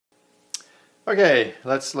Okay,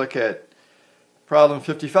 let's look at problem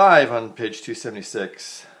 55 on page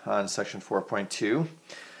 276 on section 4.2.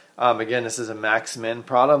 Again, this is a max-min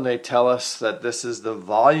problem. They tell us that this is the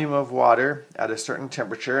volume of water at a certain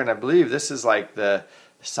temperature, and I believe this is like the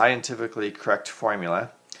scientifically correct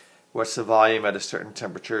formula. What's the volume at a certain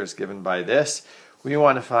temperature is given by this. We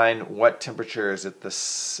want to find what temperature is it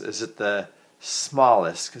the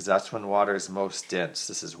smallest, because that's when water is most dense.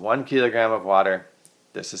 This is 1 kilogram of water.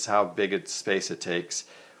 This is how big a space it takes.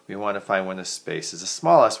 We want to find when the space is the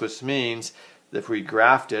smallest, which means that if we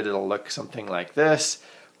graphed it, it'll look something like this.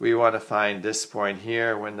 We want to find this point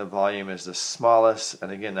here when the volume is the smallest,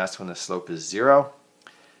 and again, that's when the slope is 0.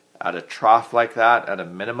 At a trough like that, at a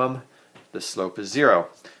minimum, the slope is 0.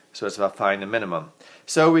 So it's about finding the minimum.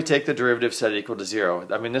 So we take the derivative set equal to 0.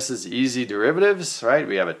 I mean, this is easy derivatives, right?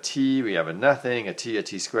 We have a t, we have a nothing, a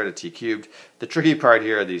t squared, a t cubed. The tricky part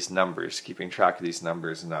here are these numbers, keeping track of these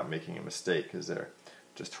numbers and not making a mistake, because they're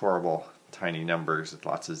just horrible tiny numbers with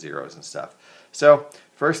lots of zeros and stuff. So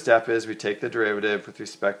first step is we take the derivative with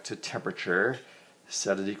respect to temperature,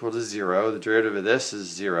 set it equal to 0. The derivative of this is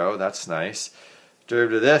 0, that's nice.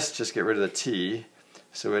 Derivative of this, just get rid of the t.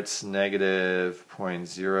 So it's negative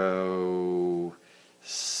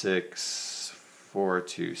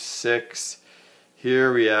 0.06426.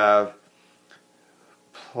 Here we have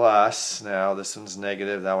plus, now this one's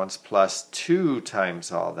negative, that one's plus 2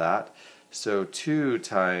 times all that. So 2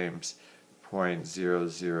 times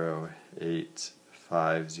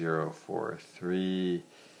 0.008543,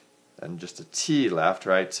 and just a t left,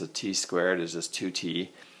 right? So t squared is just 2t.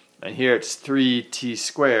 And here it's 3t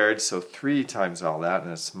squared, so 3 times all that,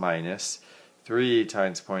 and it's minus 3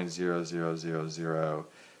 times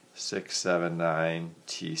 0.0000679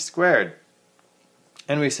 t squared.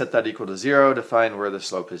 And we set that equal to 0 to find where the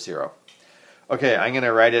slope is 0. Okay, I'm going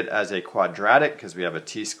to write it as a quadratic because we have a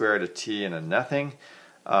t squared, a t, and a nothing.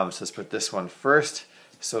 So let's put this one first.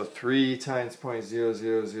 So 3 times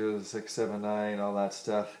 0.000679, all that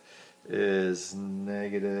stuff, is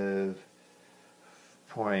negative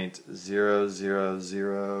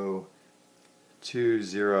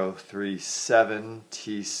 0.0002037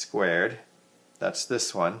 t squared. That's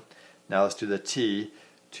this one. Now let's do the t.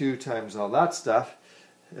 2 times all that stuff,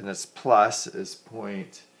 and its plus is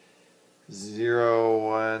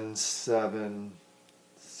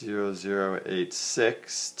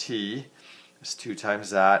 0.0170086 t. It's 2 times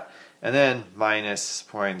that. And then minus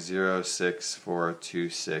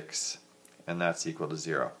 0.06426, and that's equal to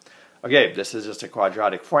 0. Okay, this is just a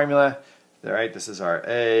quadratic formula. All right, this is our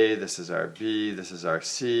A, this is our B, this is our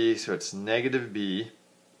C, so it's negative B.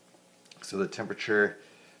 So the temperature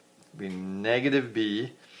would be negative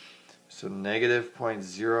B, so negative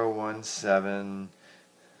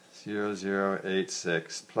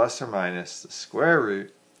 0.0170086 plus or minus the square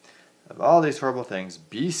root of all these horrible things,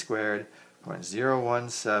 B squared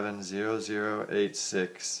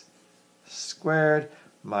 0.0170086 squared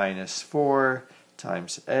minus 4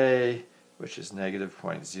 times A, which is negative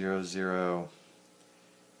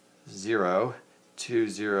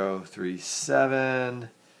 0.0002037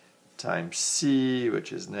 times C,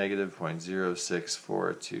 which is negative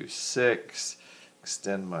 0.06426.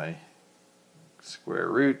 Extend my square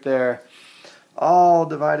root there. All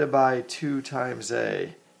divided by 2 times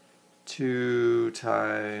A. 2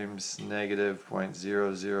 times negative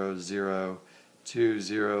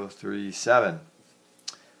 0.0002037.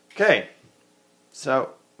 Okay.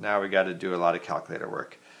 So now we got to do a lot of calculator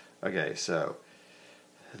work. Okay, so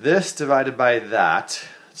this divided by that,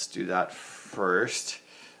 let's do that first.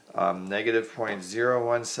 Negative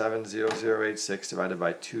 0.0170086 divided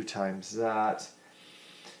by 2 times that,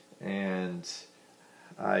 and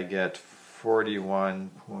I get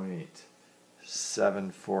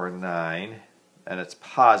 41.749, and it's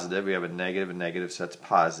positive. We have a negative, so that's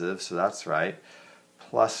positive, so that's right.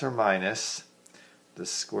 Plus or minus the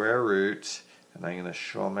square root, and I'm going to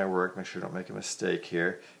show my work, make sure I don't make a mistake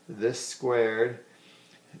here. This squared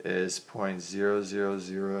is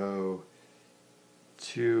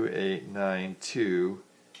 0.0002892,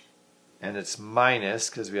 and it's minus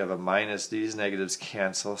because we have a minus. These negatives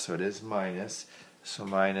cancel, so it is minus. So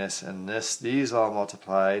minus, and these all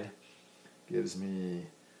multiplied gives me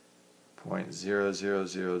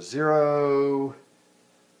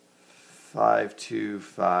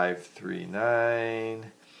 0.000052539.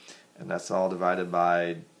 And that's all divided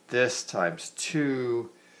by this times 2,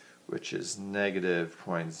 which is negative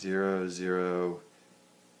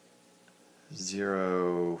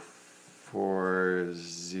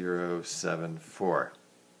 0.0004074.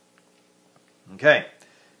 Okay,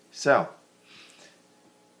 so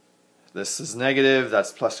this is negative,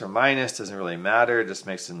 that's plus or minus, doesn't really matter, it just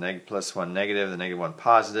makes the plus 1 negative, the negative 1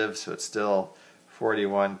 positive, so it's still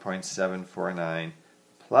 41.749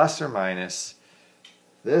 plus or minus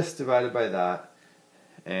this divided by that,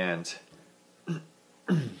 and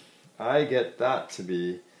I get that to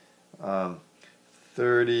be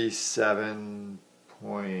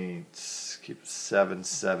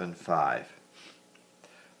 37.775.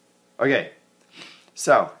 Okay,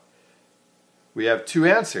 so we have two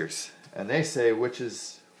answers, and they say which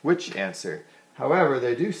is which answer. However,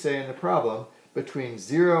 they do say in the problem between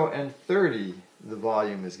 0 and 30 the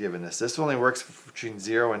volume is given us. This only works between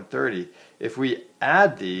 0 and 30. If we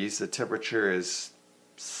add these, the temperature is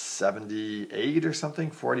 78 or something,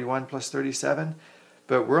 41 plus 37.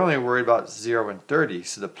 But we're only worried about 0 and 30,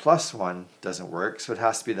 so the plus 1 doesn't work, so it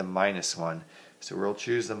has to be the minus 1. So we'll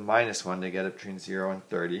choose the minus 1 to get it between 0 and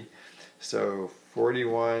 30. So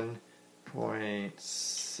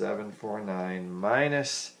 41.749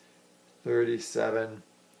 minus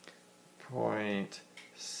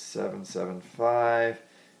 37.775,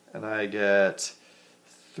 and I get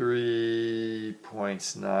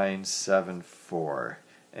 3.974,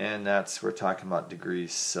 and that's, we're talking about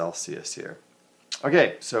degrees Celsius here.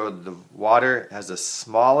 Okay, so the water has the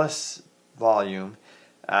smallest volume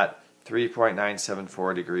at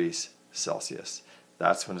 3.974 degrees Celsius.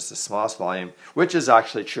 That's when it's the smallest volume, which is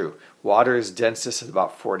actually true. Water is densest at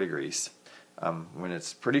about 4 degrees. When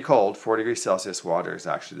it's pretty cold, 4 degrees Celsius, water is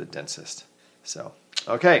actually the densest. So,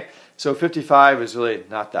 okay, so 55 is really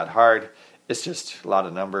not that hard. It's just a lot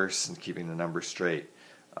of numbers and keeping the numbers straight,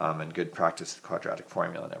 and good practice with quadratic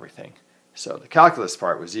formula and everything. So the calculus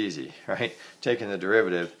part was easy, right? Taking the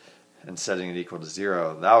derivative and setting it equal to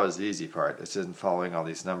 0, that was the easy part. It's just following all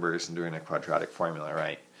these numbers and doing a quadratic formula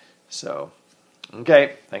right. So,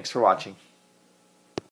 okay, thanks for watching.